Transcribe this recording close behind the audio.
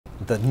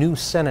the new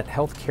Senate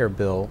health care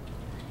bill,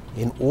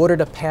 in order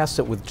to pass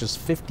it with just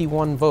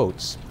 51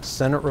 votes,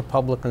 Senate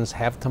Republicans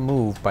have to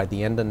move by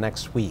the end of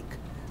next week.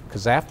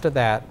 Because after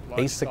that,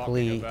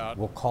 basically,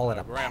 we'll call it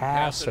a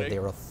pass, or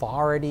their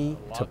authority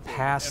to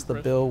pass the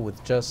bill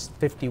with just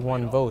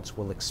 51 votes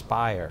will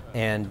expire.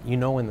 And you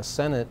know, in the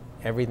Senate,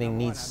 everything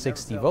needs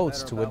 60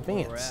 votes to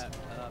advance.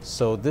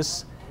 So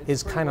this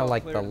is kind of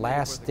like the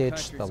last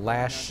ditch, the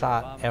last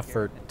shot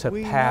effort to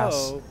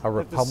pass a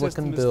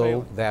Republican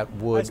bill that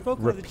would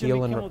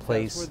repeal and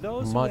replace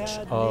much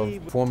of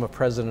former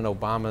President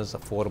Obama's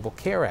Affordable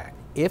Care Act.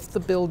 If the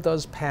bill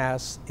does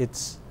pass,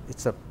 it's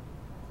a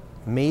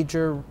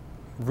major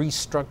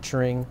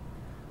restructuring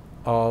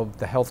of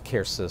the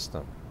healthcare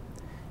system.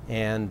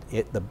 And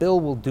the bill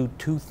will do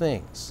two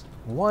things.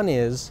 One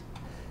is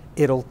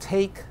it'll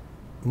take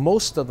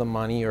most of the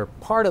money, or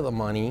part of the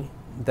money,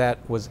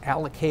 that was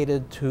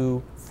allocated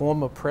to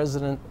former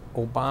President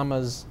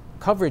Obama's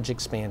coverage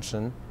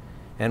expansion,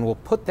 and we'll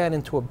put that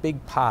into a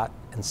big pot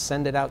and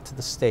send it out to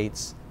the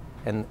states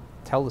and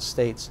tell the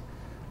states,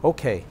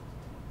 okay,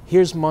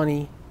 here's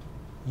money,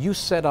 you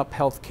set up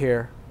health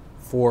care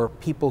for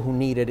people who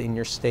need it in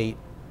your state,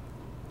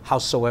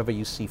 howsoever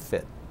you see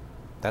fit.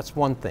 That's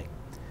one thing.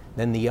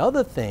 Then the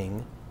other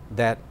thing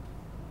that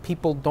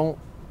people don't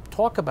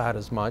talk about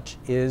as much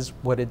is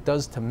what it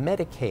does to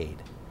Medicaid.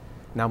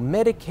 Now,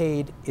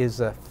 Medicaid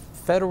is a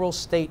federal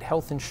state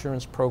health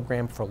insurance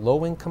program for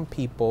low-income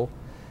people,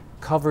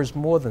 covers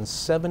more than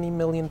 70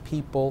 million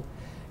people,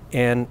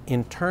 and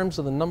in terms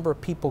of the number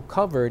of people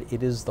covered,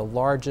 it is the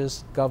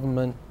largest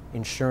government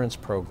insurance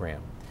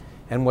program.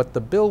 And what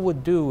the bill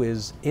would do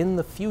is, in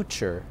the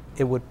future,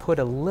 it would put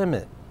a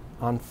limit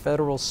on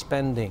federal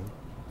spending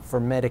for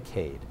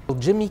Medicaid. Well,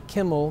 Jimmy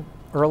Kimmel,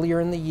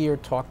 earlier in the year,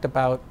 talked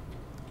about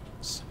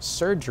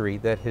surgery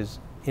that his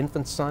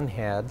infant son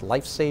had,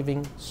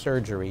 life-saving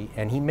surgery,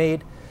 and he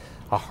made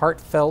a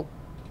heartfelt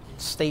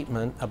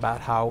statement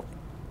about how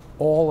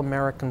all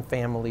American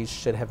families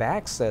should have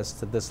access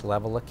to this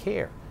level of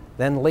care.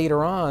 Then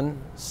later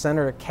on,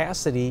 Senator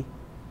Cassidy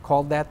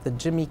called that the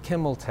Jimmy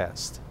Kimmel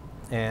test.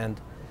 And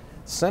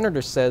the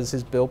senator says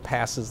his bill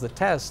passes the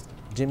test.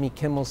 Jimmy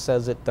Kimmel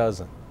says it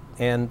doesn't.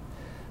 And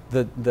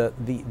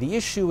the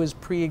issue is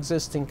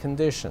pre-existing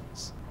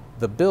conditions.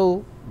 The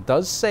bill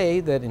does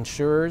say that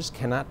insurers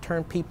cannot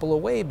turn people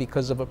away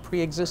because of a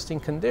pre-existing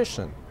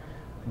condition,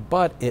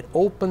 but it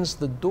opens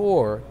the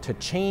door to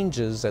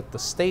changes at the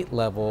state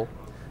level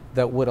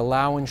that would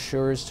allow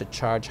insurers to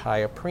charge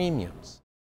higher premiums.